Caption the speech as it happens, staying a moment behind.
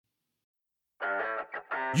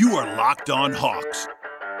You are Locked On Hawks,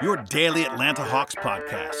 your daily Atlanta Hawks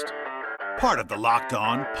podcast. Part of the Locked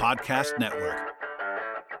On Podcast Network.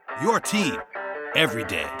 Your team every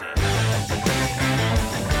day.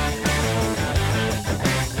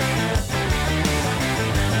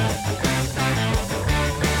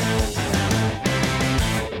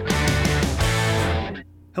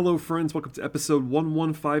 Hello friends, welcome to episode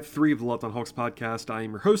 1153 of the Locked On Hawks podcast. I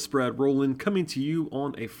am your host, Brad Rowland, coming to you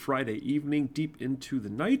on a Friday evening deep into the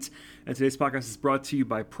night. And today's podcast is brought to you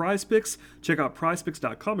by PrizePicks. Check out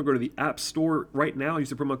prizepicks.com or go to the App Store right now. Use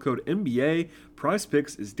the promo code NBA.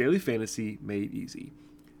 PrizePicks is daily fantasy made easy.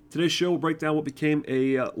 Today's show will break down what became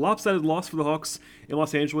a lopsided loss for the Hawks in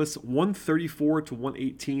Los Angeles,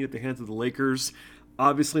 134-118 at the hands of the Lakers.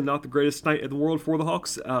 Obviously not the greatest night in the world for the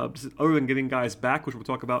Hawks, other than getting guys back, which we'll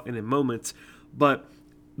talk about in a moment. But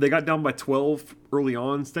they got down by 12 early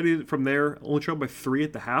on, steadied it from there, only trailed by 3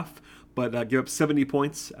 at the half, but gave up 70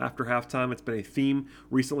 points after halftime. It's been a theme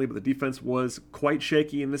recently, but the defense was quite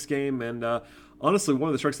shaky in this game. And honestly, one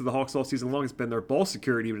of the strengths of the Hawks all season long has been their ball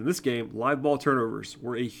security. Even in this game, live ball turnovers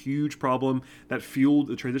were a huge problem that fueled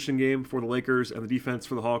the transition game for the Lakers, and the defense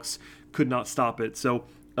for the Hawks could not stop it. So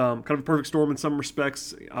kind of a perfect storm in some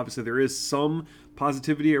respects. Obviously, there is some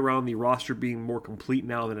positivity around the roster being more complete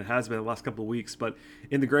now than it has been the last couple of weeks. But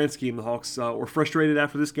in the grand scheme, the Hawks were frustrated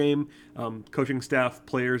after this game. Coaching staff,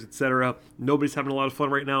 players, etc. Nobody's having a lot of fun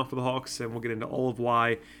right now for the Hawks, and we'll get into all of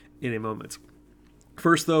why in a moment.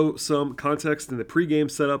 First, though, some context in the pregame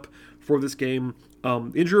setup for this game.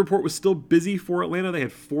 The injury report was still busy for Atlanta. They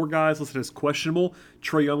had 4 guys listed as questionable.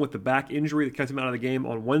 Trae Young with the back injury that kept him out of the game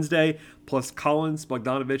on Wednesday, plus Collins,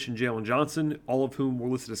 Bogdanovich, and Jalen Johnson, all of whom were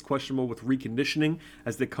listed as questionable with reconditioning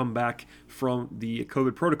as they come back from the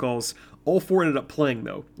COVID protocols. All 4 ended up playing,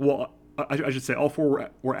 though. Well, I should say all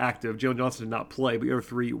 4 were active. Jalen Johnson did not play, but the other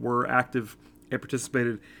 3 were active and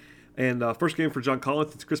participated. And first game for John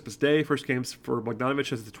Collins, it's Christmas Day. First games for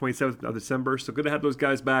Bogdanovich is the 27th of December. So good to have those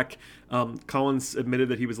guys back. Collins admitted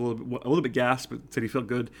that he was a little bit gassed, but said he felt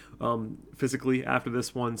good physically after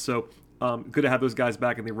this one. So good to have those guys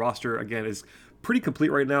back. And the roster, again, is pretty complete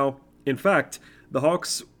right now. In fact, the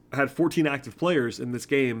Hawks had 14 active players in this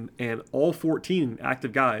game, and all 14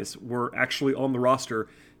 active guys were actually on the roster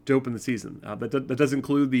to open the season. That does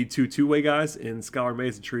include the 2 two-way guys in Skylar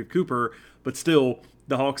Mays and Sharife Cooper, but still,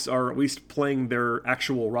 the Hawks are at least playing their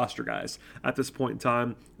actual roster guys at this point in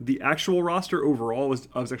time. The actual roster overall was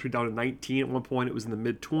actually down to 19 at one point. It was in the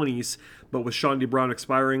mid-20s, but with Chaundee Brown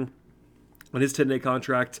expiring on his 10-day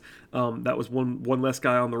contract, that was one less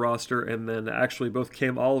guy on the roster. And then actually both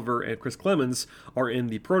Cam Oliver and Chris Clemens are in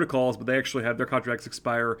the protocols, but they actually have their contracts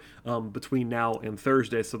expire between now and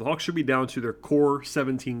Thursday. So the Hawks should be down to their core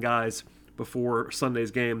 17 guys before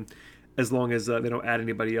Sunday's game, as long as they don't add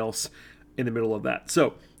anybody else in the middle of that.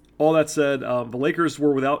 So all that said, the Lakers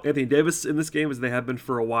were without Anthony Davis in this game, as they have been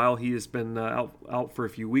for a while. He has been out for a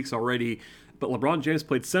few weeks already. But LeBron James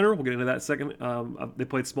played center. We'll get into that in a second. They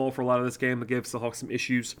played small for a lot of this game. It gave the Hawks some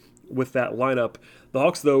issues with that lineup. The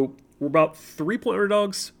Hawks, though, were about 3-point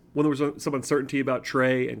underdogs when there was some uncertainty about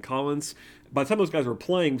Trae and Collins. By the time those guys were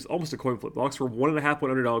playing, it was almost a coin flip. The Hawks were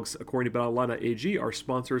 1.5-point underdogs, according to BetOnline.ag, our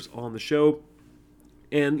sponsors on the show.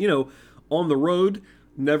 And, on the road,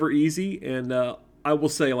 never easy. And I will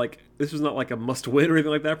say, this was not like a must-win or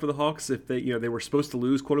anything like that for the Hawks. If they were supposed to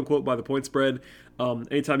lose, quote-unquote, by the point spread.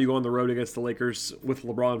 Anytime you go on the road against the Lakers with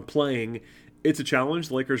LeBron playing, it's a challenge.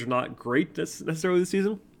 The Lakers are not great necessarily this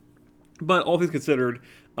season. But all things considered,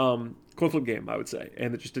 coin-flip game, I would say.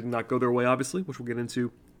 And it just did not go their way, obviously, which we'll get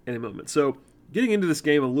into in a moment. So, getting into this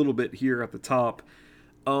game a little bit here at the top,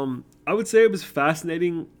 I would say it was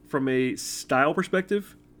fascinating from a style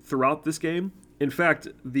perspective throughout this game. In fact,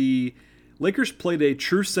 the Lakers played a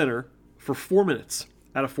true center for 4 minutes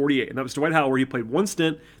out of 48, and that was Dwight Howard. He played one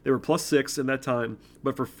stint. They were +6 in that time,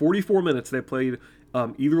 but for 44 minutes they played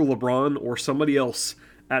either LeBron or somebody else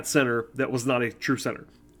at center that was not a true center.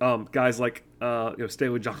 Guys like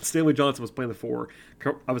Stanley Johnson. Stanley Johnson was playing the 4.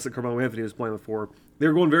 Obviously, Carmelo Anthony was playing the 4. They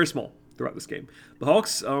were going very small throughout this game. The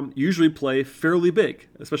Hawks usually play fairly big,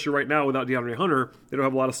 especially right now without DeAndre Hunter. They don't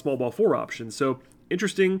have a lot of small ball 4 options. So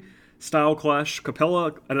interesting style clash.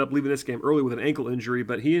 Capella ended up leaving this game early with an ankle injury,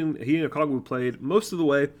 but he and Okongwu played most of the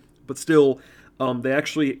way. But still, they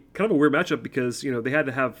actually kind of a weird matchup because they had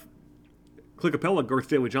to have Clint Capella guard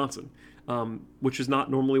Stanley Johnson, which is not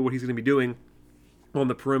normally what he's going to be doing on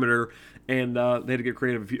the perimeter, and they had to get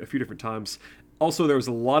creative a few different times. Also, there was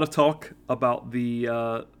a lot of talk about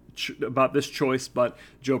about this choice, but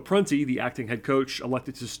Joe Prunty, the acting head coach,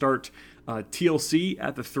 elected to start TLC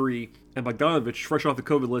at the 3 and Bogdanovich, fresh off the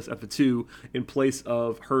COVID list, at the 2 in place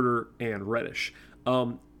of Huerter and Reddish.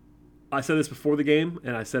 I said this before the game,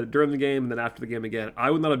 and I said it during the game, and then after the game again.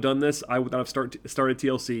 I would not have done this. I would not have started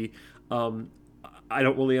TLC. I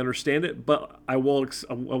don't really understand it, but I'll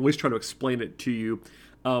always try to explain it to you.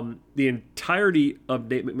 The entirety of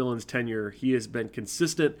Nate McMillan's tenure, he has been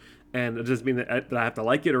consistent, and it doesn't mean that I have to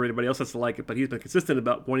like it or anybody else has to like it, but he's been consistent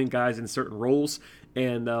about wanting guys in certain roles.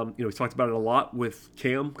 And he's talked about it a lot with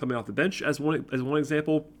Cam coming off the bench as one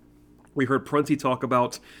example. We heard Prunty talk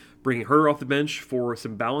about bringing her off the bench for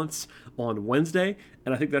some balance on Wednesday,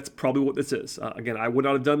 and I think that's probably what this is. Again, I would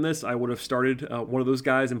not have done this. I would have started one of those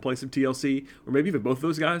guys in place of TLC, or maybe even both of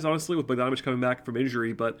those guys, honestly, with Bogdanovich coming back from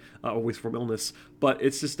injury, but always from illness. But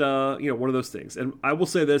it's just one of those things. And I will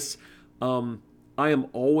say this: I am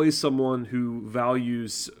always someone who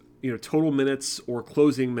values total minutes or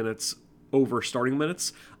closing minutes over starting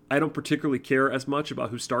minutes. I don't particularly care as much about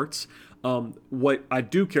who starts. What I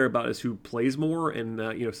do care about is who plays more and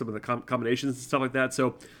some of the combinations and stuff like that.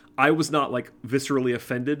 So I was not like viscerally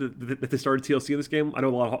offended that they started TLC in this game. I know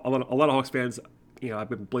a lot of Hawks fans. I've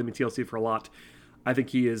been blaming TLC for a lot. I think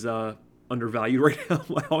he is undervalued right now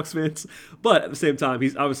by Hawks fans, but at the same time,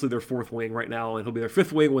 he's obviously their fourth wing right now, and he'll be their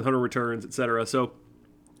fifth wing with 100 returns, etc. So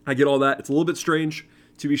I get all that. It's a little bit strange,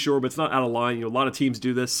 to be sure, but it's not out of line. A lot of teams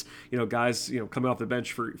do this. Guys, coming off the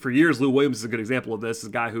bench for years. Lou Williams is a good example of this. Is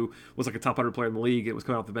a guy who was like a top 100 player in the league. It was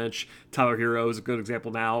coming off the bench. Tyler Hero is a good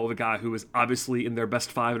example now of a guy who is obviously in their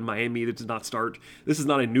best five in Miami that did not start. This is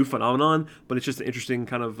not a new phenomenon, but it's just an interesting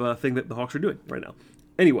kind of thing that the Hawks are doing right now.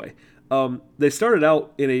 Anyway, they started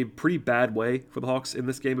out in a pretty bad way for the Hawks in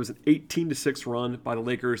this game. It was an 18-6 run by the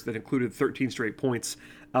Lakers that included 13 straight points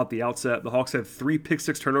out the outset. The Hawks had 3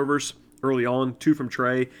 pick-six turnovers early on, 2 from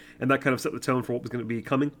Trey, and that kind of set the tone for what was going to be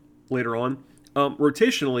coming later on.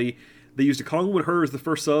 Rotationally, they used Okongwu and Huerter as the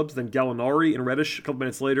first subs, then Gallinari and Reddish a couple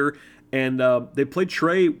minutes later, and they played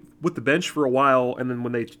Trey with the bench for a while, and then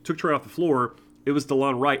when they took Trey off the floor, it was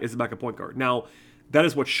DeLon Wright as the backup point guard. Now, that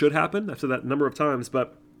is what should happen. I've said that a number of times,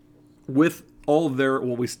 but with all of their,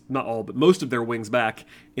 well, at least not all, but most of their wings back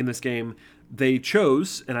in this game, they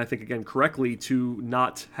chose, and I think, again, correctly, to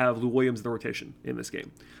not have Lou Williams in the rotation in this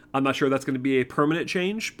game. I'm not sure that's going to be a permanent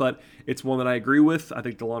change, but it's one that I agree with. I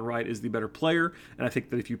think DeLon Wright is the better player, and I think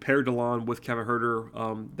that if you pair DeLon with Kevin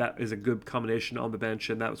Huerter, that is a good combination on the bench,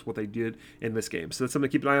 and that was what they did in this game. So that's something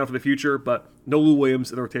to keep an eye on for the future, but no Lou Williams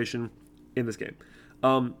in the rotation in this game.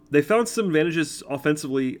 They found some advantages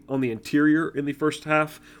offensively on the interior in the first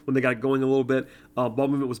half when they got going a little bit. Ball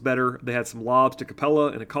movement was better. They had some lobs to Capella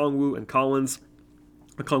and Okongwu and Collins.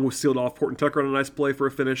 Okongwu sealed off Horton Tucker on a nice play for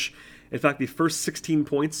a finish. In fact, the first 16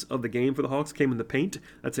 points of the game for the Hawks came in the paint.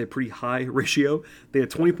 That's a pretty high ratio. They had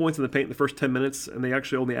 20 points in the paint in the first 10 minutes, and they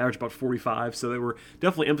actually only averaged about 45, so they were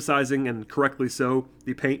definitely emphasizing, and correctly so,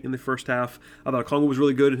 the paint in the first half. I thought Okongwu was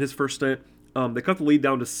really good in his first stint. They cut the lead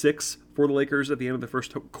down to 6 for the Lakers at the end of the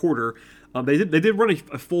first quarter. They did run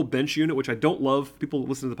a full bench unit, which I don't love. People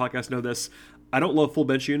listening to the podcast know this. I don't love full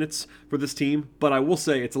bench units for this team, but I will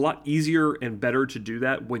say it's a lot easier and better to do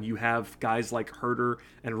that when you have guys like Huerter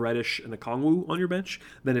and Reddish and Okongwu on your bench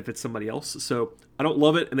than if it's somebody else. So I don't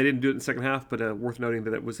love it, and they didn't do it in the second half, but worth noting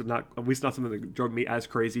that it was not, at least not something that drove me as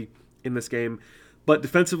crazy in this game. But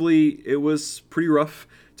defensively, it was pretty rough.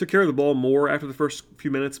 Took care of the ball more after the first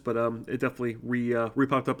few minutes, but it definitely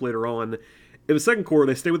re-popped up later on. In the second quarter,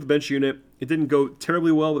 they stayed with the bench unit. It didn't go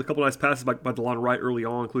terribly well with a couple of nice passes by DeLon Wright early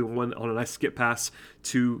on, including one on a nice skip pass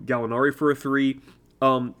to Gallinari for a 3.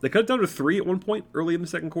 They cut it down to 3 at one point early in the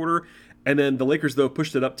second quarter, and then the Lakers, though,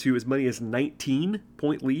 pushed it up to as many as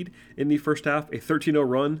 19-point lead in the first half, a 13-0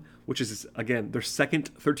 run, which is, again, their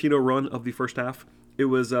second 13-0 run of the first half. It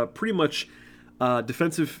was pretty much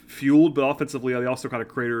defensive fueled, but offensively they also kind of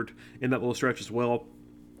cratered in that little stretch as well.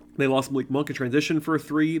 They lost Malik Monk in transition for a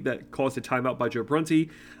 3 that caused a timeout by Joe Prunty.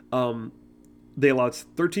 They allowed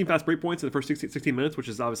 13 fast break points in the first 16 minutes, which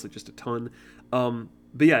is obviously just a ton.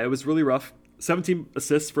 But yeah, it was really rough. 17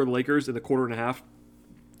 assists for the Lakers in the quarter and a half,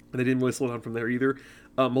 and they didn't really slow down from there either.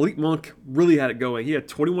 Malik Monk really had it going. He had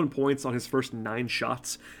 21 points on his first 9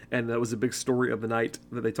 shots, and that was a big story of the night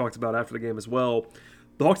that they talked about after the game as well.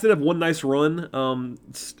 The Hawks did have one nice run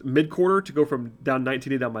mid-quarter to go from down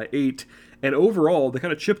 19 to down by 8, and overall they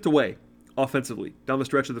kind of chipped away offensively down the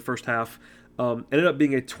stretch of the first half. Ended up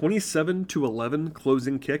being a 27-11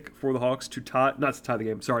 closing kick for the Hawks to tie the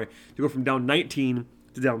game, to go from down 19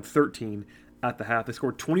 to down 13 at the half. They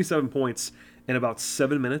scored 27 points in about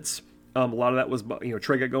 7 minutes. A lot of that was,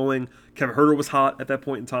 Trey got going. Kevin Huerter was hot at that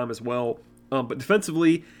point in time as well. But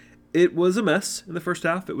defensively, it was a mess in the first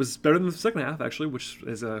half. It was better than the second half, actually, which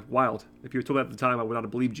is wild. If you were told that at the time, I would not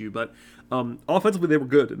have believed you. But offensively, they were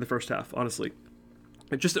good in the first half, honestly.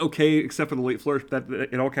 just okay, except for the late flourish. That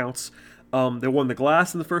it all counts. They won the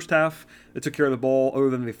glass in the first half. They took care of the ball other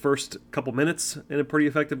than the first couple minutes in a pretty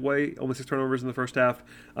effective way. Only 6 turnovers in the first half.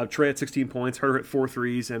 Trey had 16 points. Herder hit 4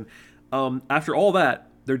 threes. And after all that,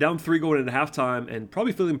 they're down 3 going into halftime and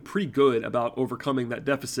probably feeling pretty good about overcoming that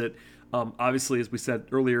deficit. Obviously, as we said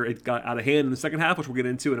earlier, it got out of hand in the second half, which we'll get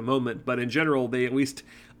into in a moment. But in general, they at least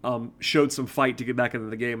showed some fight to get back into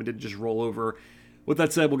the game and didn't just roll over. With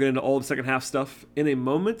that said, we'll get into all the second half stuff in a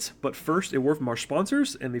moment, but first, a word from our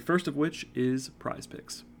sponsors, and the first of which is Prize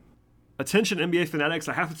Picks. Attention NBA fanatics,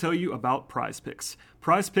 I have to tell you about Prize Picks.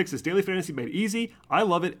 Prize Picks is daily fantasy made easy. I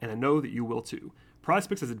love it, and I know that you will too. Prize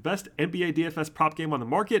Picks is the best NBA DFS prop game on the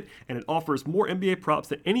market, and it offers more NBA props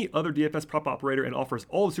than any other DFS prop operator, and offers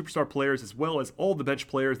all the superstar players as well as all the bench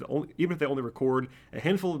players, even if they only record a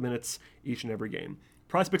handful of minutes each and every game.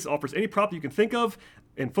 Prize Picks offers any prop you can think of.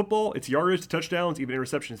 In football, it's yardage to touchdowns, even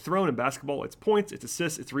interceptions thrown. In basketball, it's points, it's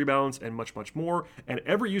assists, it's rebounds, and much, much more. And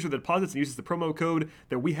every user that deposits and uses the promo code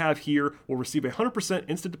that we have here will receive a 100%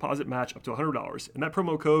 instant deposit match up to $100. And that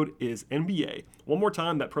promo code is NBA. One more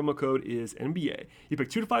time, that promo code is NBA. You pick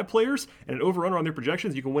 2 to 5 players and an over-under on their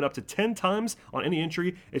projections. You can win up to 10 times on any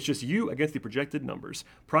entry. It's just you against the projected numbers.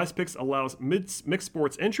 Prize Picks allows mixed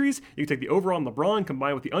sports entries. You can take the over on LeBron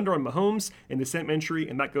combined with the under on Mahomes in the same entry,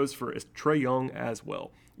 and that goes for Trae Young as well.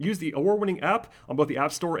 Use the award-winning app on both the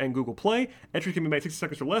App Store and Google Play. Entries can be made 60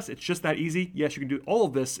 seconds or less. It's just that easy. Yes, you can do all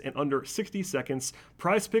of this in under 60 seconds.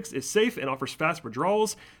 Prize Picks is safe and offers fast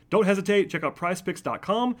withdrawals. Don't hesitate. Check out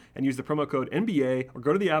prizepicks.com and use the promo code NBA, or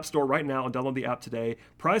go to the App Store right now and download the app today.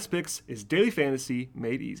 Prize Picks is daily fantasy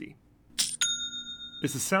made easy.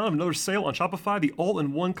 It's the sound of another sale on Shopify, the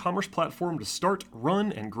all-in-one commerce platform to start,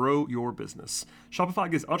 run, and grow your business. Shopify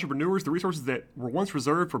gives entrepreneurs the resources that were once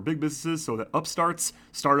reserved for big businesses so that upstarts,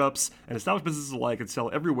 startups, and established businesses alike can sell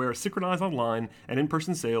everywhere, synchronize online and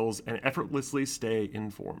in-person sales, and effortlessly stay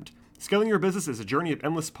informed. Scaling your business is a journey of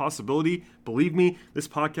endless possibility. Believe me, this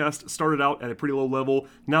podcast started out at a pretty low level.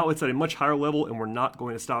 Now it's at a much higher level, and we're not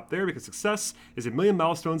going to stop there because success is a million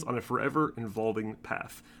milestones on a forever evolving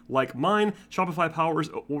path. Like mine, Shopify powers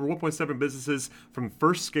over 1.7 businesses from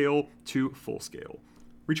first scale to full scale.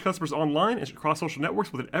 Reach customers online and across social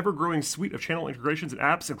networks with an ever-growing suite of channel integrations and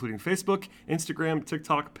apps, including Facebook, Instagram,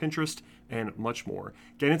 TikTok, Pinterest, and much more.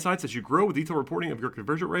 Gain insights as you grow with detailed reporting of your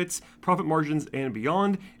conversion rates, profit margins, and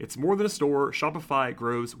beyond. It's more than a store. Shopify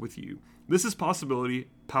grows with you. This is Possibility,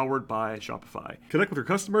 powered by Shopify. Connect with your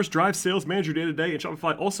customers, drive sales, manage your day-to-day, and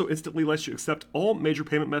Shopify also instantly lets you accept all major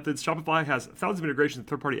payment methods. Shopify has thousands of integrations with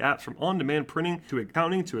third-party apps, from on-demand printing to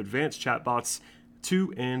accounting to advanced chatbots,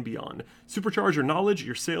 to and beyond. Supercharge your knowledge,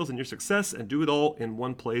 your sales, and your success, and do it all in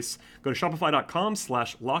one place. Go to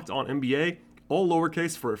shopify.com/lockedonnba, all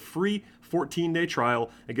lowercase, for a free 14-day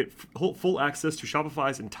trial and get full access to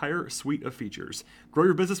Shopify's entire suite of features. Grow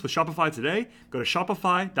your business with Shopify today. Go to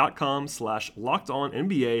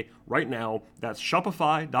shopify.com/lockedonnba right now. That's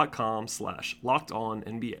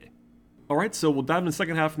shopify.com/lockedonnba. All right, so we'll dive into the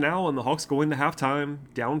second half now, and the Hawks go into halftime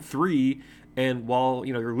down 3. And while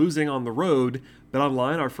you're losing on the road,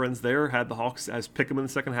 BetOnline, our friends there, had the Hawks as pick 'em in the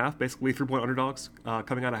second half, basically 3-point underdogs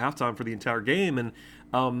coming out of halftime for the entire game, and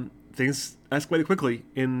things escalated quickly.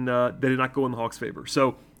 They did not go in the Hawks' favor.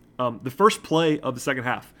 So the first play of the second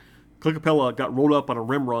half, Clint Capella got rolled up on a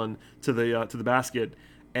rim run to the basket,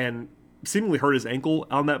 and seemingly hurt his ankle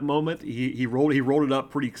on that moment. He rolled it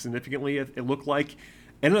up pretty significantly. It looked like.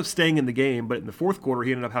 Ended up staying in the game, but in the fourth quarter,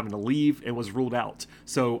 he ended up having to leave and was ruled out.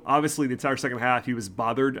 So obviously, the entire second half, he was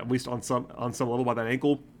bothered, at least on some level, by that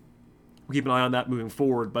ankle. We'll keep an eye on that moving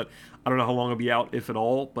forward, but I don't know how long he'll be out, if at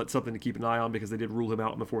all, but something to keep an eye on because they did rule him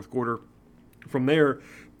out in the fourth quarter. From there,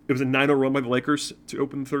 it was a 9-0 run by the Lakers to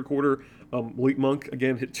open the third quarter. Malik Monk,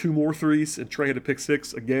 again, hit 2 more threes, and Trey had a pick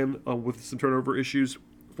 6, again, with some turnover issues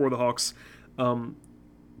for the Hawks.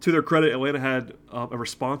 To their credit, Atlanta had a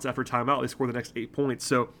response after timeout. They scored the next 8 points.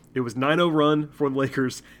 So it was 9-0 run for the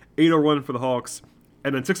Lakers, 8-0 run for the Hawks,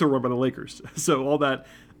 and then 6-0 run by the Lakers. So all that,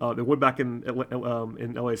 they went back in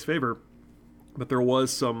LA's favor. But there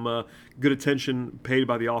was some good attention paid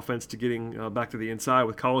by the offense to getting back to the inside,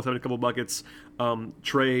 with Collins having a couple buckets.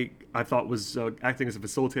 Trey, I thought, was acting as a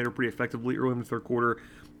facilitator pretty effectively early in the third quarter.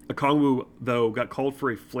 Okongwu, though, got called for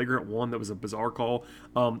a flagrant one that was a bizarre call.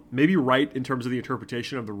 Maybe right in terms of the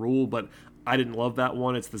interpretation of the rule, but I didn't love that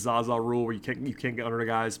one. It's the Zaza rule where you can't get under the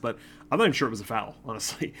guys, but I'm not even sure it was a foul,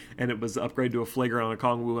 honestly. And it was upgraded to a flagrant on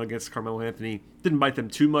Okongwu against Carmelo Anthony. Didn't bite them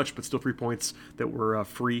too much, but still 3 points that were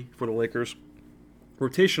free for the Lakers.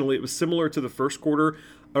 Rotationally, it was similar to the first quarter,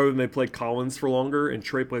 other than they played Collins for longer, and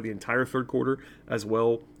Trey played the entire third quarter as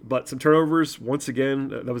well. But some turnovers, once again,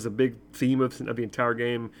 that was a big theme of the entire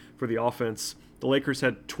game for the offense. The Lakers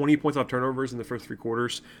had 20 points off turnovers in the first three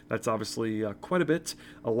quarters. That's obviously quite a bit.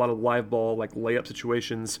 A lot of live ball, like layup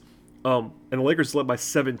situations. And the Lakers led by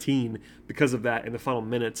 17 because of that in the final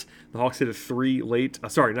minute. The Hawks hit a three late. A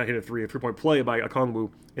three-point play by Okongwu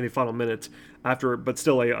in the final minute but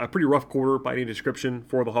still a pretty rough quarter by any description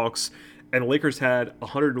for the Hawks. And the Lakers had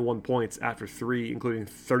 101 points after three, including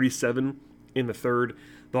 37 in the third.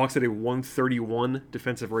 The Hawks had a 131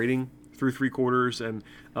 defensive rating through three quarters, and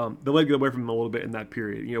they let it get away from them a little bit in that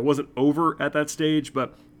period. It wasn't over at that stage,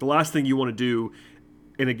 but the last thing you want to do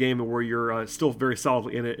in a game where you're still very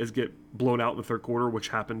solidly in it is get blown out in the third quarter, which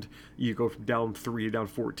happened. You go from down 3 to down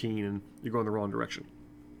 14, and you're going the wrong direction.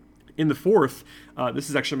 In the fourth, this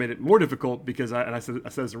has actually made it more difficult because I said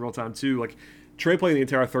this in real time too. Like Trey playing the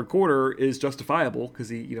entire third quarter is justifiable because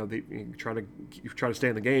he trying to stay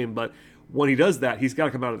in the game. But when he does that, he's got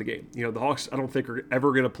to come out of the game. The Hawks, I don't think are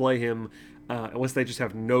ever going to play him unless they just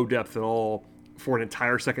have no depth at all for an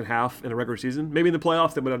entire second half in a regular season. Maybe in the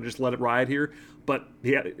playoffs they would just let it ride here, but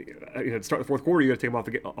to start the fourth quarter, you got to take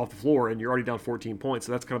him off the floor, and you're already down 14 points.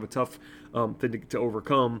 So that's kind of a tough thing to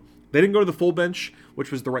overcome. They didn't go to the full bench,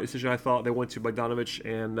 which was the right decision, I thought. They went to Bogdanovic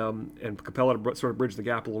and Capella to sort of bridge the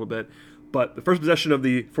gap a little bit. But the first possession of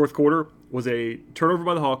the fourth quarter was a turnover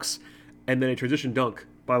by the Hawks, and then a transition dunk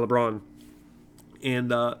by LeBron.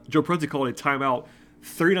 And Joe Prunty called a timeout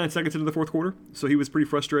 39 seconds into the fourth quarter, so he was pretty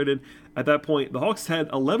frustrated. At that point, the Hawks had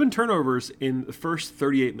 11 turnovers in the first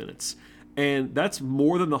 38 minutes. And that's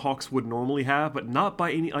more than the Hawks would normally have, but not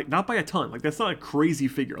by a ton. Like, that's not a crazy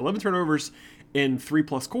figure. 11 turnovers in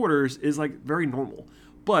 3+ quarters is very normal.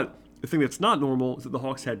 But the thing that's not normal is that the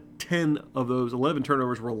Hawks had 10 of those 11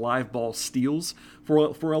 turnovers were live ball steals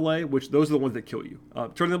for LA, which those are the ones that kill you.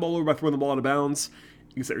 Turning the ball over by throwing the ball out of bounds,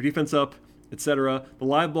 you can set your defense up, etc. The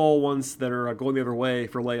live ball ones that are going the other way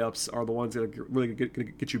for layups are the ones that are really going to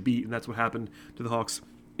get you beat, and that's what happened to the Hawks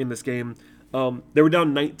in this game. They were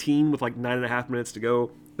down 19 with 9.5 minutes to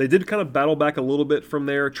go. They did kind of battle back a little bit from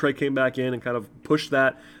there. Trey came back in and kind of pushed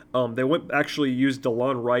that. They used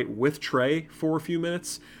DeLon Wright with Trey for a few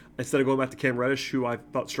minutes instead of going back to Cam Reddish, who I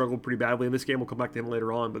thought struggled pretty badly in this game. We'll come back to him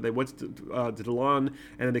later on, but they went to DeLon, and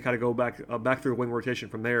then they kind of go back through the wing rotation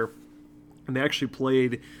from there. And they actually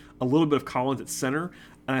played a little bit of Collins at center.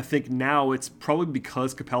 And I think now it's probably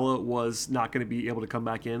because Capella was not going to be able to come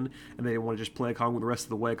back in, and they didn't want to just play Okongwu the rest of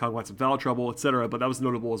the way. Okongwu had some foul trouble, etc. But that was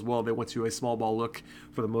notable as well. They went to a small ball look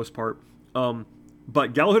for the most part.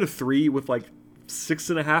 But Gallo hit a three with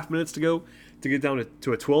 6.5 minutes to go to get down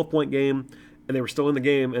to a 12-point game, and they were still in the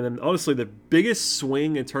game. And then honestly, the biggest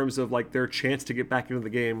swing in terms of their chance to get back into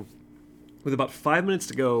the game, with about 5 minutes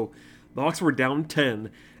to go, the Hawks were down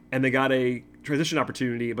 10, and they got a transition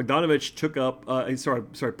opportunity. Bogdanovic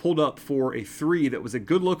pulled up for a three that was a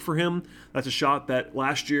good look for him. That's a shot that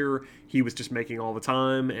last year he was just making all the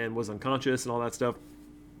time and was unconscious and all that stuff.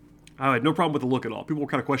 I had no problem with the look at all. People were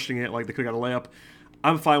kind of questioning it, like they could have got a layup.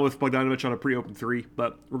 I'm fine with Bogdanovic on a pretty open three,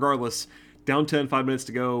 but regardless, down 10, 5 minutes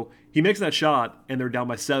to go. He makes that shot, and they're down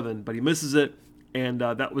by 7, but he misses it, and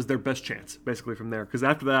that was their best chance, basically, from there. Because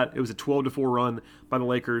after that, it was a 12-4 run by the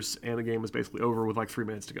Lakers, and the game was basically over with 3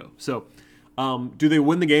 minutes to go. So, do they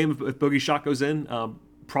win the game if Bogey's shot goes in?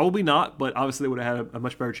 Probably not, but obviously they would have had a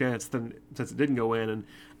much better chance since it didn't go in,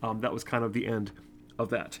 and that was kind of the end of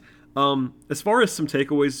that. As far as some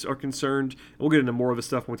takeaways are concerned, and we'll get into more of this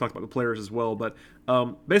stuff when we talk about the players as well, but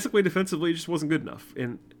basically defensively it just wasn't good enough.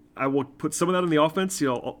 And I will put some of that on the offense.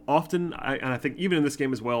 Often, and I think even in this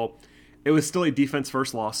game as well, it was still a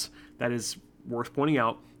defense-first loss. That is worth pointing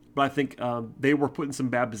out. But I think they were put in some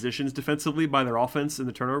bad positions defensively by their offense in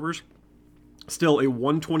the turnovers. Still a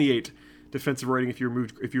 128 defensive rating if you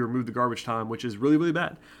remove the garbage time, which is really, really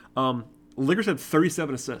bad. Lakers had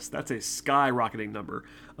 37 assists. That's a skyrocketing number.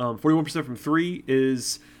 41% from three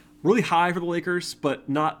is really high for the Lakers, but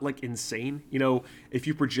not insane. If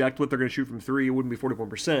you project what they're going to shoot from three, it wouldn't be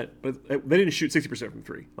 41%, but they didn't shoot 60% from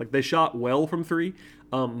three. They shot well from three.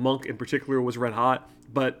 Monk in particular was red hot,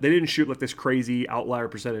 but they didn't shoot this crazy outlier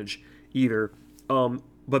percentage either.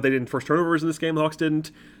 But they didn't force turnovers in this game. The Hawks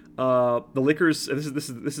didn't. The Lakers, and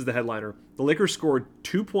this is the headliner. The Lakers scored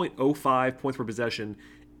 2.05 points per possession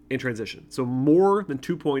in transition. So more than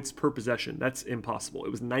 2 points per possession. That's impossible.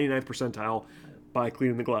 It was 99th percentile by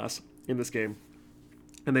cleaning the glass in this game.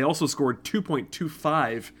 And they also scored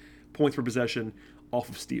 2.25 points per possession off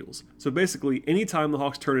of steals. So basically, anytime the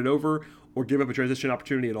Hawks turned it over or give up a transition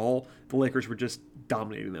opportunity at all, the Lakers were just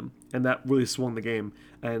dominating them. And that really swung the game.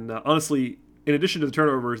 And honestly, in addition to the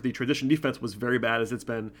turnovers, the transition defense was very bad, as it's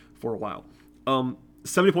been for a while.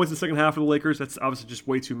 70 points in the second half for the Lakers, that's obviously just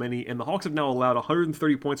way too many. And the Hawks have now allowed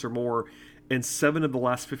 130 points or more in 7 of the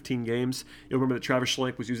last 15 games. You'll remember that Travis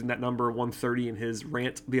Schlenk was using that number 130 in his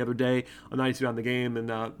rant the other day on 92 down the game, and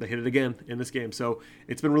they hit it again in this game. So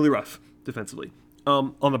it's been really rough defensively.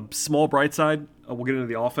 On the small bright side, we'll get into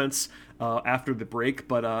the offense after the break,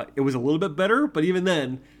 but it was a little bit better. But even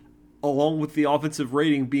then, along with the offensive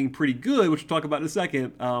rating being pretty good, which we'll talk about in a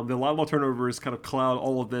second, the lot of turnovers kind of cloud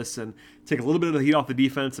all of this and take a little bit of the heat off the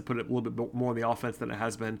defense and put it a little bit more on the offense than it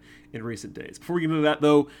has been in recent days. Before we get into that,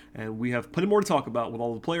 though, and we have plenty more to talk about with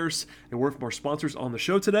all the players and word from our sponsors on the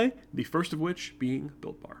show today, the first of which being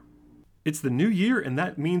Built Bar. It's the new year, and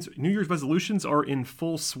that means New Year's resolutions are in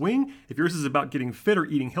full swing. If yours is about getting fit or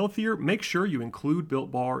eating healthier, make sure you include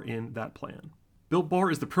Built Bar in that plan. Built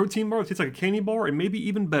Bar is the protein bar that tastes like a candy bar and maybe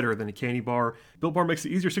even better than a candy bar. Built Bar makes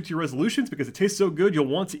it easier to stick to your resolutions because it tastes so good you'll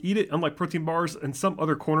want to eat it, unlike protein bars and some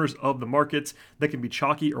other corners of the market that can be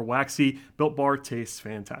chalky or waxy. Built Bar tastes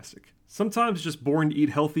fantastic. Sometimes it's just boring to eat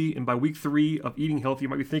healthy, and by week 3 of eating healthy, you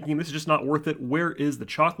might be thinking, this is just not worth it. Where is the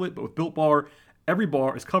chocolate? But with Built Bar, every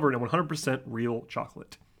bar is covered in 100% real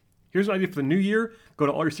chocolate. Here's an idea for the new year. Go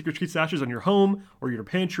to all your secret treat stashes on your home, or your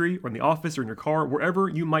pantry, or in the office, or in your car, wherever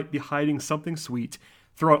you might be hiding something sweet.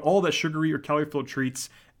 Throw out all that sugary or calorie-filled treats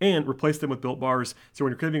and replace them with Built Bars. So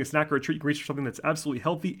when you're craving a snack or a treat, you can reach for something that's absolutely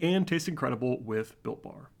healthy and tastes incredible with Built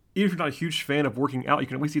Bar. Even if you're not a huge fan of working out, you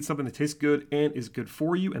can at least eat something that tastes good and is good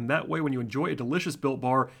for you. And that way, when you enjoy a delicious Built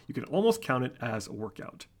Bar, you can almost count it as a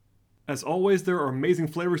workout. As always, there are amazing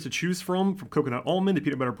flavors to choose from coconut almond to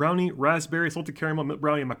peanut butter brownie, raspberry, salted caramel, milk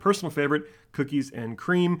brownie, and my personal favorite, cookies and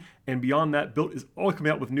cream. And beyond that, Built is always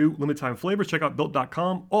coming out with new limited time flavors. Check out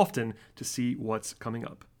Built.com often to see what's coming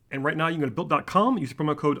up. And right now, you can go to Built.com, use the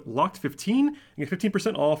promo code LOCKED15, and get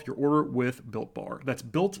 15% off your order with Built Bar. That's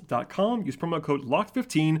Built.com, use promo code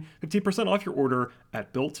LOCKED15, 15% off your order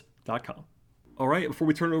at Built.com. All right, before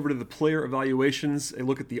we turn it over to the player evaluations, a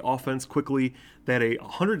look at the offense quickly. They had a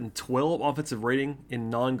 112 offensive rating in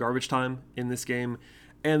non-garbage time in this game.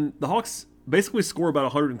 And the Hawks basically score about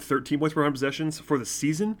 113 points per 100 possessions for the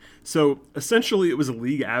season. So essentially it was a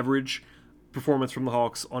league average performance from the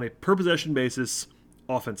Hawks on a per possession basis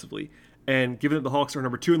offensively. And given that the Hawks are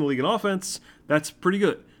number 2 in the league in offense, that's pretty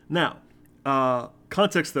good. Now,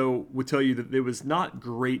 context, though, would tell you that it was not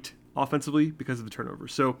great offensively because of the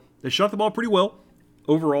turnovers. So they shot the ball pretty well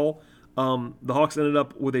overall. The Hawks ended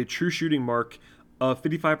up with a true shooting mark of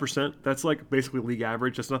 55%. That's like basically league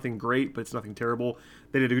average. That's nothing great, but it's nothing terrible.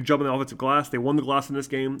 They did a good job on the offensive glass. They won the glass in this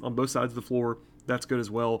game on both sides of the floor. That's good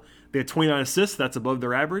as well. They had 29 assists. That's above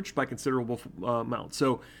their average by considerable amount.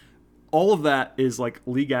 So all of that is like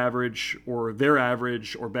league average or their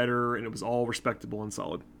average or better, and it was all respectable and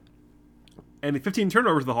solid. And the 15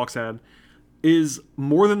 turnovers the Hawks had is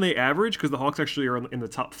more than they average because the Hawks actually are in the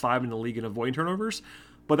top 5 in the league in avoiding turnovers.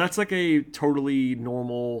 But that's like a totally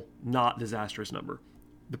normal, not disastrous number.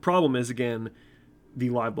 The problem is, again,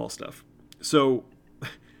 the live ball stuff. So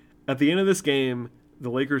at the end of this game,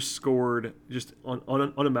 the Lakers scored just an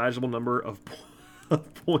unimaginable number of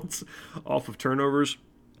points off of turnovers.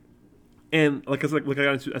 And like I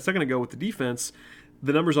got into a second ago with the defense,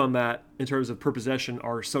 the numbers on that in terms of per possession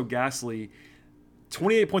are so ghastly.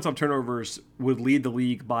 28 points off turnovers would lead the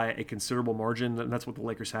league by a considerable margin, and that's what the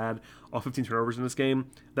Lakers had off 15 turnovers in this game.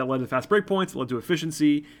 That led to fast break points, it led to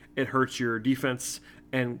efficiency, it hurts your defense,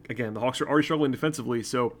 and again, the Hawks are already struggling defensively,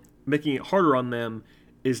 so making it harder on them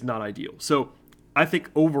is not ideal. So I think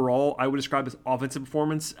overall, I would describe this offensive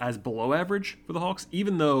performance as below average for the Hawks,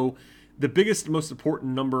 even though the biggest, most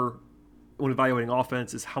important number when evaluating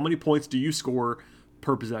offense is how many points do you score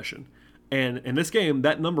per possession. And in this game,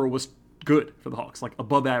 that number was good for the Hawks, like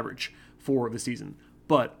above average for the season.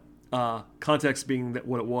 But context being that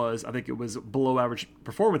what it was, I think it was below average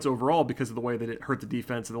performance overall because of the way that it hurt the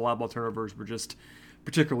defense, and the live ball turnovers were just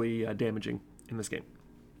particularly damaging in this game.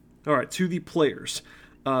 All right, to the players.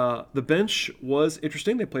 The bench was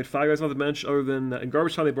interesting. They played 5 guys on the bench other than in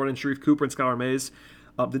garbage time they brought in Sharif Cooper and Skylar Mays.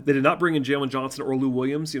 They did not bring in Jalen Johnson or Lou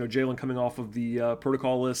Williams. Jalen coming off of the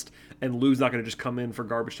protocol list, and Lou's not going to just come in for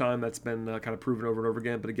garbage time. That's been kind of proven over and over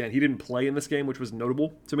again. But again, he didn't play in this game, which was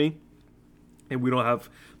notable to me. And we don't have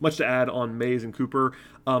much to add on Mays and Cooper.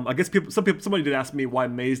 I guess somebody did ask me why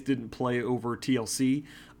Mays didn't play over TLC.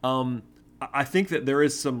 I think that there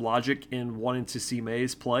is some logic in wanting to see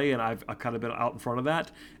Mays play, and I've kind of been out in front of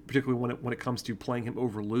that, particularly when it comes to playing him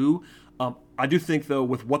over Lou. I do think, though,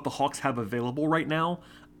 with what the Hawks have available right now,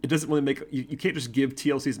 it doesn't really make you can't just give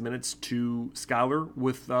TLC's minutes to Skylar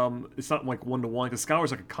with it's not like 1-to-1 because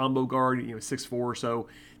Skylar's like a combo guard, 6'4", or so.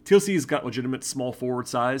 TLC's got legitimate small forward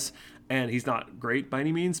size, and he's not great by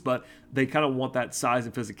any means, but they kind of want that size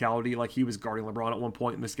and physicality. Like he was guarding LeBron at one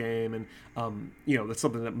point in this game, and that's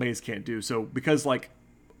something that Mays can't do. So because like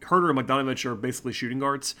Herter and Bogdanovic are basically shooting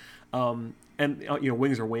guards, and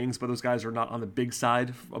wings are wings, but those guys are not on the big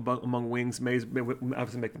side among wings. Mays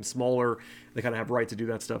obviously make them smaller. They kind of have right to do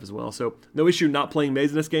that stuff as well. So no issue not playing Mays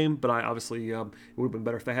in this game, but I obviously it would have been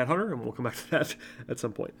better if they had Hunter, and we'll come back to that at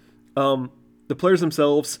some point. The players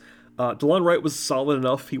themselves, DeLon Wright was solid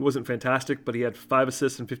enough. He wasn't fantastic, but he had 5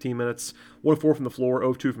 assists in 15 minutes, 1 of 4 from the floor,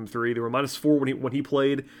 0 of 2 from 3. They were -4 when he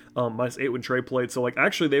played, -8 when Trey played. So like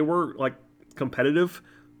actually they were like competitive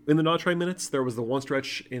in the non-Trey minutes. There was the one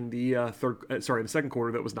stretch in the the second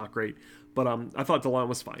quarter that was not great, but I thought DeLon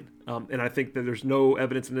was fine, and I think that there's no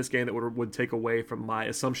evidence in this game that would take away from my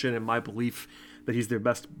assumption and my belief that he's their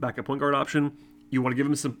best backup point guard option. You want to give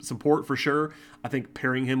him some support for sure. I think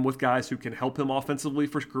pairing him with guys who can help him offensively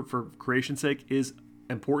for creation's sake is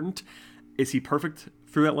important. Is he perfect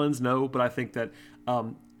through that lens? No, but I think that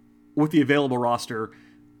with the available roster,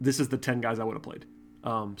 this is the 10 guys I would have played.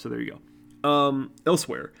 So there you go.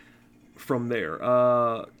 Elsewhere from there,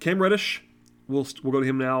 Cam Reddish, we'll go to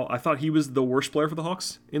him now. I thought he was the worst player for the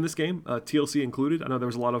Hawks in this game, TLC included. I know there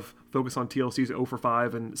was a lot of focus on TLC's 0 for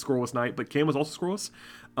 5 and scoreless night, but Cam was also scoreless.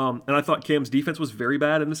 And I thought Cam's defense was very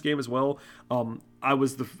bad in this game as well. I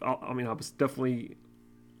was definitely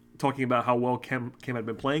talking about how well Cam had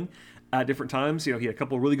been playing at different times. He had a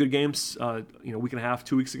couple of really good games, a week and a half,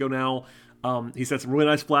 2 weeks ago now. He's had some really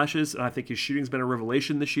nice flashes, and I think his shooting's been a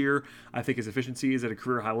revelation this year. I think his efficiency is at a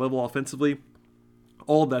career high level offensively.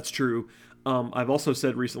 All of that's true. I've also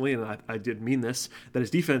said recently, and I did mean this, that his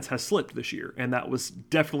defense has slipped this year, and that was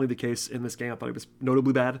definitely the case in this game. I thought he was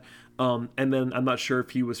notably bad. And then I'm not sure if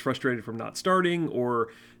he was frustrated from not starting or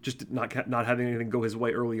just not having anything go his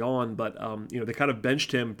way early on, but they kind of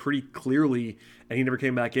benched him pretty clearly, and he never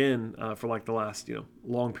came back in for like the last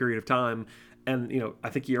long period of time. And, I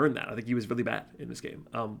think he earned that. I think he was really bad in this game.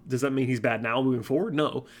 Does that mean he's bad now moving forward?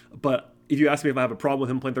 No. But if you ask me if I have a problem with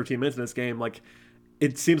him playing 13 minutes in this game, like,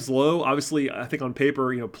 it seems low. Obviously, I think on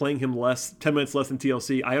paper, playing him 10 minutes less than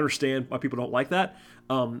TLC, I understand why people don't like that.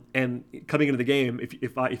 And coming into the game,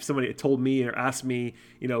 if somebody had told me or asked me,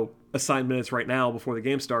 assign minutes right now before the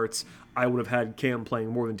game starts, I would have had Cam playing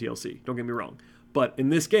more than TLC. Don't get me wrong. But in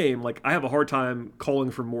this game, like, I have a hard time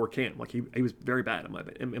calling for more Cam. Like, he was very bad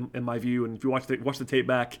in my view. And if you watch the tape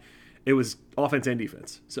back, it was offense and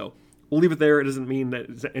defense. So we'll leave it there. It doesn't mean that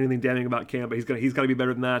there's anything damning about Cam, but he's got to be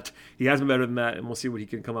better than that. He has been better than that, and we'll see what he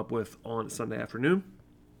can come up with on Sunday afternoon.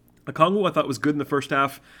 Okongwu, I thought was good in the first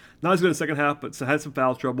half. Not as good in the second half, but had some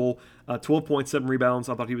foul trouble. 12 points, 7 rebounds.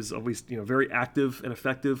 I thought he was at least very active and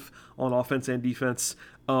effective on offense and defense.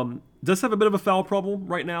 Does have a bit of a foul problem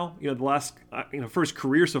right now. The last for his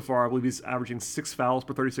career so far, I believe he's averaging 6 fouls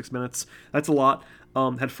per 36 minutes. That's a lot.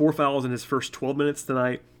 Had 4 fouls in his first 12 minutes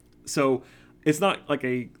tonight. So it's not like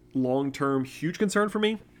a long-term huge concern for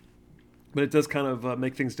me, but it does kind of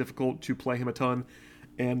make things difficult to play him a ton.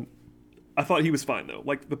 And I thought he was fine though.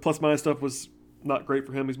 Like, the plus-minus stuff was not great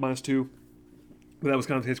for him. He's -2, but that was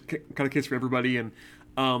kind of case for everybody. And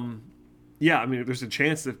there's a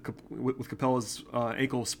chance that with Capella's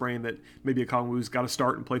ankle sprain that maybe Okongwu's got to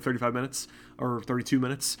start and play 35 minutes or 32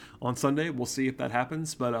 minutes on Sunday. We'll see if that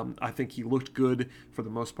happens, but I think he looked good for the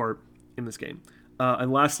most part in this game.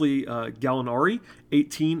 And lastly, Gallinari,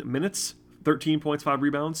 18 minutes, 13 points, 5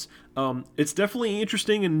 rebounds. It's definitely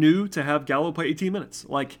interesting and new to have Gallo play 18 minutes.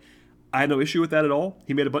 Like, I had no issue with that at all.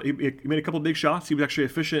 He made a couple of big shots. He was actually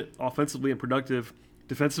efficient offensively and productive.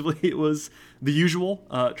 Defensively, it was the usual.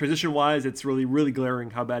 Transition-wise, it's really, really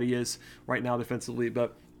glaring how bad he is right now defensively.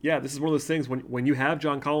 But, yeah, this is one of those things when you have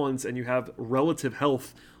John Collins and you have relative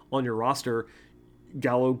health on your roster,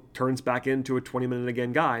 Gallo turns back into a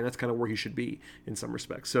 20-minute-again guy, and that's kind of where he should be in some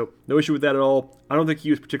respects. So no issue with that at all. I don't think he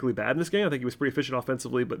was particularly bad in this game. I think he was pretty efficient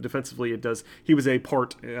offensively, but defensively he was a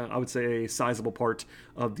part, I would say a sizable part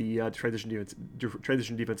of the transition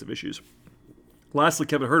defensive issues. Lastly,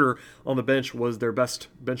 Kevin Huerter on the bench was their best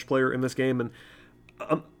bench player in this game, and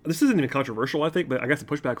this isn't even controversial, I think, but I guess the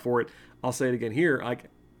pushback for it, I'll say it again here,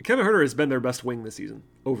 Kevin Huerter has been their best wing this season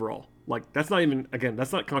overall. Like, that's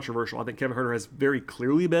not controversial. I think Kevin Huerter has very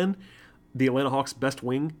clearly been the Atlanta Hawks' best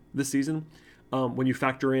wing this season. When you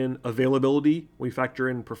factor in availability, when you factor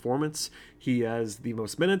in performance, he has the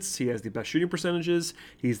most minutes. He has the best shooting percentages.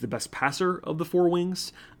 He's the best passer of the 4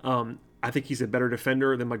 wings. I think he's a better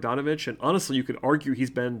defender than Bogdanovic. And honestly, you could argue he's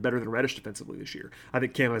been better than Reddish defensively this year. I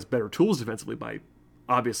think Cam has better tools defensively by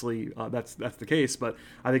obviously that's the case, but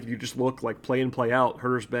I think if you just look like play in, play out,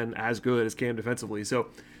 Herter's been as good as Cam defensively. So,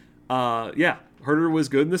 yeah, Herter was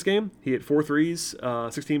good in this game. He hit 4 threes,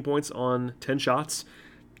 16 points on 10 shots,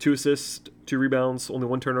 2 assists, 2 rebounds, only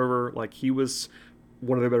 1 turnover. Like, he was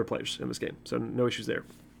one of their better players in this game, so no issues there.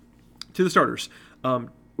 To the starters.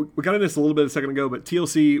 We got into this a little bit a second ago, but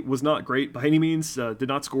TLC was not great by any means. Did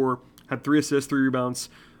not score, had 3 assists, 3 rebounds,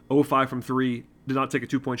 0-5 from 3, did not take a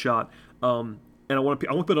 2-point shot. And I want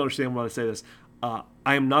people to understand when I say this. I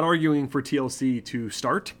am not arguing for TLC to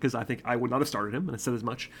start, because I think I would not have started him, and I said as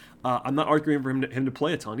much. I'm not arguing for him to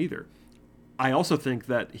play a ton either. I also think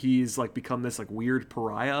that he's like become this like weird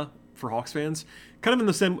pariah for Hawks fans, kind of in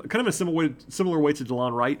a similar way to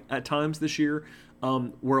DeLon Wright at times this year,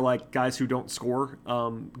 where like guys who don't score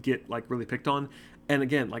get like really picked on. And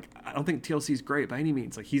again, like I don't think TLC is great by any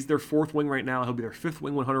means. Like he's their 4th wing right now. He'll be their 5th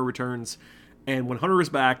wing when Hunter returns, and when Hunter is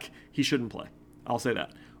back, he shouldn't play. I'll say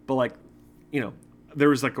that. But like, there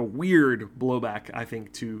was like a weird blowback, I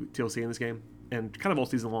think, to TLC in this game, and kind of all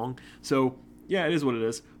season long. So yeah, it is what it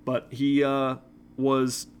is. But he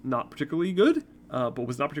was not particularly good, but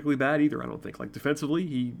was not particularly bad either, I don't think. Like defensively,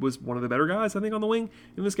 he was one of the better guys, I think, on the wing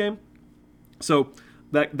in this game. So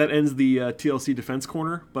that ends the TLC defense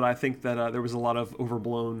corner, but I think that there was a lot of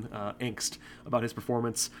overblown angst about his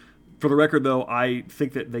performance. For the record, though, I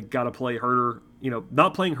think that they got to play Herter.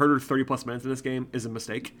 Not playing Herter 30-plus minutes in this game is a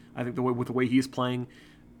mistake. I think with the way he's playing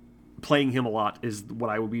him a lot is what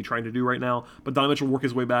I would be trying to do right now. But Donovan Mitchell will work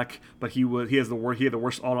his way back, but he had the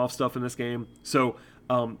worst on-off stuff in this game. So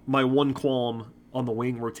my one qualm on the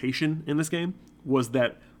wing rotation in this game was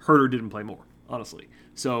that Herter didn't play more, honestly.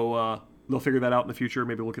 So they'll figure that out in the future.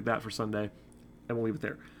 Maybe look at that for Sunday, and we'll leave it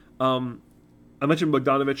there. I mentioned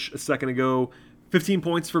Bogdanovich a second ago. 15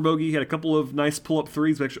 points for Bogey. He had a couple of nice pull-up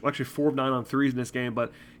threes, actually 4 of 9 on threes in this game,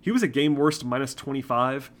 but he was a game worst minus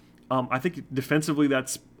 25. I think defensively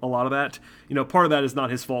that's a lot of that. Part of that is not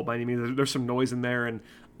his fault by any means. There's some noise in there, and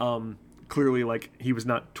clearly like he was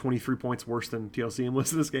not 23 points worse than TLC in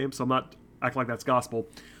most of this game, so I'm not acting like that's gospel.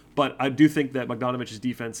 But I do think that Bogdanovich's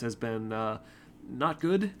defense has been not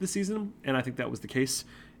good this season, and I think that was the case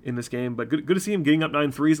in this game. But good to see him getting up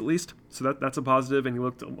 9 threes at least, so that's a positive, and he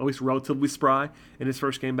looked at least relatively spry in his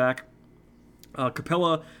first game back.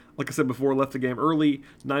 Capella, like I said before, left the game early,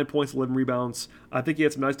 9 points, 11 rebounds. I think he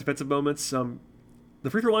had some nice defensive moments. The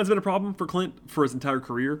free throw line's been a problem for Clint for his entire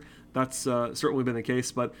career. That's certainly been the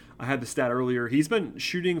case, but I had the stat earlier. He's been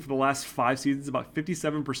shooting for the last 5 seasons about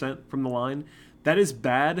 57% from the line. That is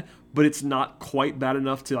bad, but it's not quite bad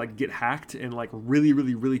enough to like get hacked and like really,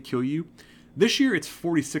 really, really kill you. This year, it's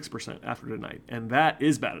 46% after tonight, and that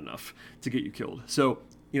is bad enough to get you killed. So,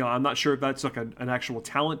 I'm not sure if that's like an actual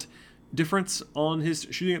talent difference on his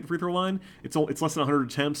shooting at the free throw line. It's less than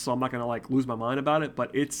 100 attempts, so I'm not going to like lose my mind about it,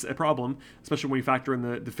 but it's a problem, especially when you factor in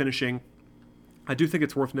the finishing. I do think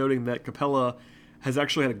it's worth noting that Capella has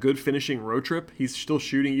actually had a good finishing road trip. He's still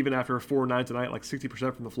shooting even after 4-9 tonight, like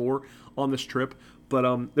 60% from the floor on this trip. But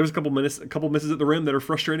there was a couple misses at the rim that are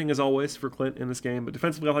frustrating as always for Clint in this game. But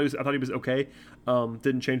defensively, I thought he was okay.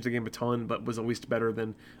 Didn't change the game a ton, but was at least better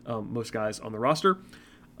than most guys on the roster.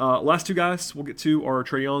 Last 2 guys we'll get to are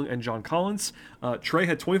Trae Young and John Collins. Trae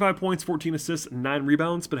had 25 points, 14 assists, 9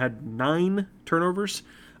 rebounds, but had 9 turnovers.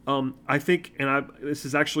 I think, and this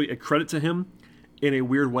is actually a credit to him in a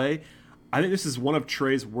weird way. I think this is one of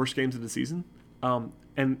Trae's worst games of the season.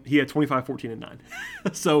 And he had 25, 14, and 9.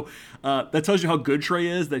 So that tells you how good Trae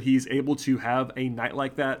is, that he's able to have a night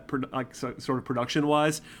like that, sort of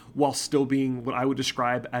production-wise, while still being what I would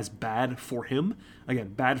describe as bad for him.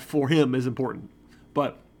 Again, bad for him is important.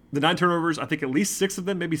 But the 9 turnovers, I think at least 6 of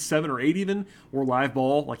them, maybe 7 or 8 even, were live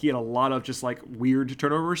ball. Like he had a lot of just like weird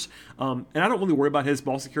turnovers. And I don't really worry about his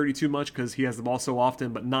ball security too much because he has the ball so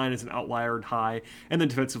often, but 9 is an outlier and high. And then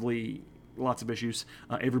defensively, lots of issues.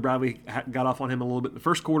 Avery Bradley got off on him a little bit in the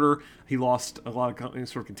first quarter. He lost a lot of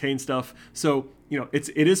sort of contained stuff. So,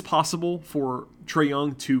 it is possible for Trae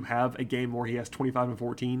Young to have a game where he has 25 and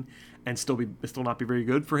 14 and still not be very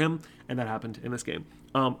good for him, and that happened in this game.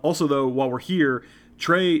 Also, though, while we're here,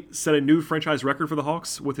 Trae set a new franchise record for the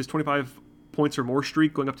Hawks with his 25 points or more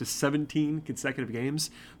streak going up to 17 consecutive games,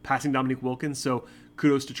 passing Dominique Wilkins. So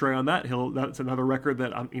kudos to Trae on that. That's another record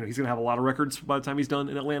that he's going to have a lot of records by the time he's done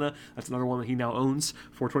in Atlanta. That's another one that he now owns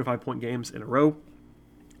for 25-point games in a row.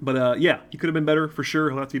 But yeah, he could have been better for sure.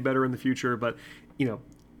 He'll have to be better in the future. But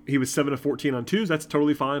he was 7 of 14 on 2s. That's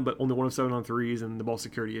totally fine. But only 1 of 7 on 3s and the ball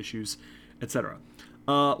security issues, etc.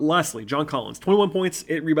 Lastly, John Collins, 21 points,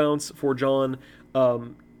 8 rebounds for John.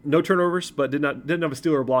 No turnovers, but didn't have a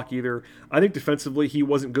steal or a block either. I think defensively he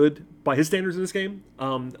wasn't good by his standards in this game.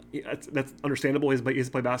 That's understandable. He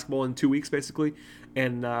hasn't played basketball in 2 weeks basically,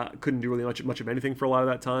 and couldn't do really much of anything for a lot of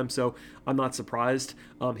that time. So I'm not surprised.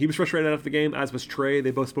 He was frustrated after the game, as was Trey.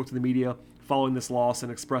 They both spoke to the media following this loss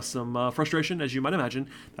and expressed some frustration, as you might imagine.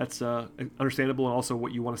 That's understandable and also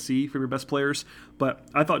what you want to see from your best players. But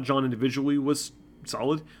I thought John individually was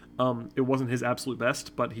solid. It wasn't his absolute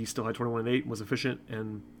best, but he still had 21 and 8 and was efficient.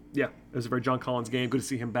 And yeah, it was a very John Collins game. Good to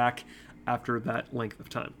see him back after that length of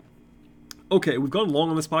time. Okay, we've gone long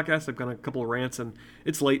on this podcast. I've got a couple of rants, and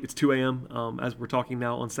it's late. It's 2 a.m. As we're talking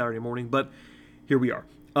now on Saturday morning, but here we are.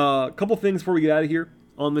 A couple things before we get out of here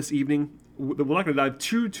on this evening. We're not going to dive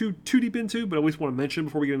too deep into, but I always want to mention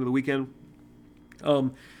before we get into the weekend.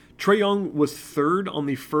 Trae Young was third on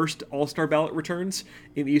the first All-Star ballot returns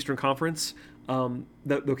in the Eastern Conference.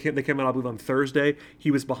 They came out, I believe, on Thursday.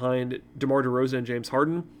 He was behind DeMar DeRozan and James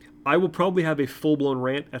Harden. I will probably have a full-blown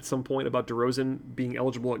rant at some point about DeRozan being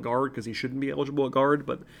eligible at guard, because he shouldn't be eligible at guard,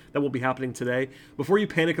 but that won't be happening today. Before you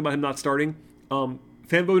panic about him not starting,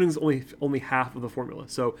 fan voting is only half of the formula.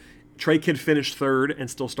 So Trae could finish third and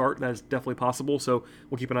still start. That is definitely possible, so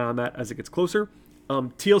we'll keep an eye on that as it gets closer.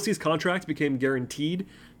 TLC's contract became guaranteed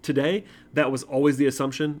today. That was always the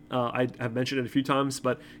assumption. I have mentioned it a few times,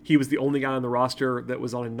 but he was the only guy on the roster that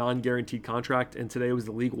was on a non-guaranteed contract, and today was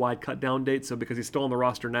the league-wide cut-down date. So because he's still on the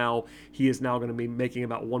roster now, he is now going to be making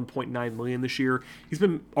about $1.9 million this year. He's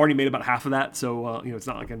been already made about half of that, so it's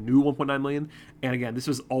not like a new $1.9 million. And again, this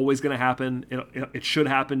was always going to happen. It should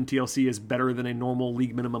happen. TLC is better than a normal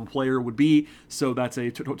league minimum player would be, so that's a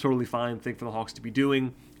totally fine thing for the Hawks to be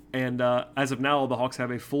doing. And as of now, the Hawks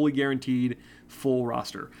have a fully guaranteed full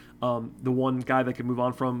roster. The one guy they can move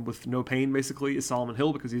on from with no pain, basically, is Solomon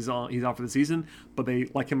Hill, because he's out for the season. But they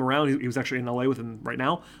like him around. He was actually in LA with him right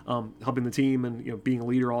now, helping the team and being a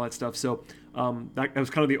leader, all that stuff. So that was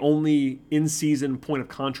kind of the only in-season point of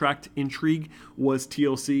contract intrigue was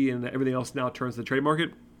TLC, and everything else now turns to the trade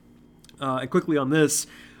market. And quickly on this,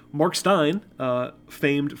 Mark Stein,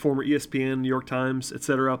 famed former ESPN, New York Times,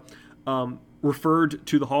 etc., referred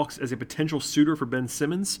to the Hawks as a potential suitor for Ben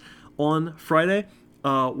Simmons on Friday.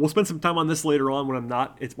 We'll spend some time on this later on when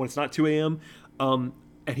it's not 2 a.m. And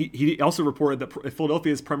he also reported that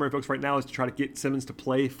Philadelphia's primary focus right now is to try to get Simmons to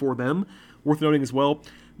play for them. Worth noting as well,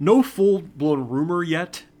 no full-blown rumor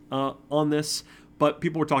yet on this, but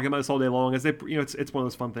people were talking about this all day long as they, it's one of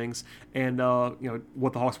those fun things. And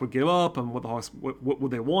what the Hawks would give up and what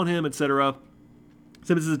would they want him, etc.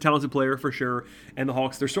 Simmons is a talented player for sure, and the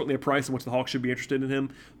Hawks, there's certainly a price in which the Hawks should be interested in him,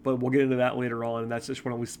 but we'll get into that later on, and that's just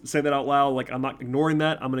when we say that out loud. Like, I'm not ignoring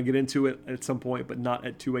that. I'm going to get into it at some point, but not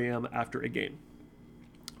at 2 a.m. after a game.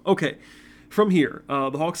 Okay, from here,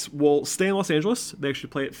 the Hawks will stay in Los Angeles. They actually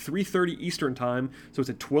play at 3:30 Eastern time, so it's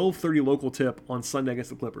a 12:30 local tip on Sunday against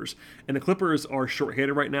the Clippers. And the Clippers are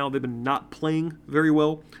shorthanded right now. They've been not playing very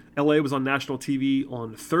well. LA was on national TV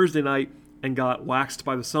on Thursday night and got waxed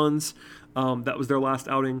by the Suns. That was their last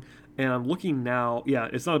outing, and I'm looking now. Yeah,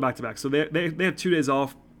 it's not a back-to-back, so they have 2 days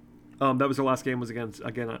off. That was their last game, was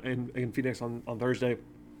in Phoenix on Thursday.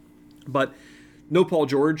 But no Paul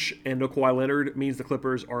George and no Kawhi Leonard means the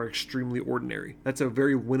Clippers are extremely ordinary. That's a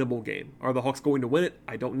very winnable game. Are the Hawks going to win it?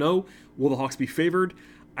 I don't know. Will the Hawks be favored?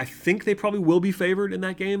 I think they probably will be favored in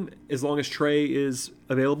that game as long as Trae is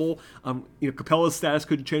available. Capella's status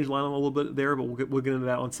could change the line a little bit there, but we'll get into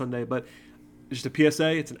that on Sunday. But just a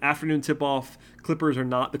PSA, it's an afternoon tip-off. Clippers are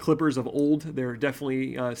not the Clippers of old. They're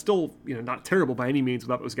definitely still not terrible by any means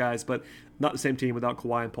without those guys, but not the same team without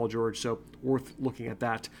Kawhi and Paul George, so worth looking at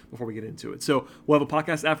that before we get into it. So we'll have a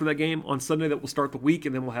podcast after that game on Sunday that will start the week,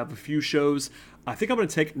 and then we'll have a few shows. I think I'm going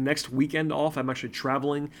to take next weekend off. I'm actually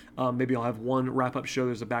traveling. Maybe I'll have one wrap-up show.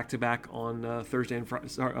 There's a back-to-back on Thursday and Friday.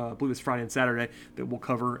 I believe it's Friday and Saturday that we'll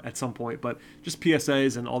cover at some point, but just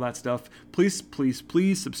PSAs and all that stuff. Please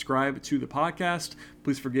subscribe to the podcast.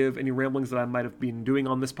 Please forgive any ramblings that I might have been doing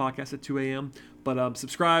on this podcast at 2 a.m. But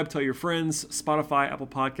subscribe, tell your friends, Spotify, Apple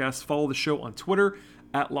Podcasts. Follow the show on Twitter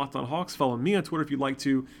at Locked On Hawks. Follow me on Twitter if you'd like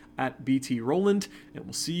to at BT Rowland. And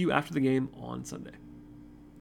we'll see you after the game on Sunday.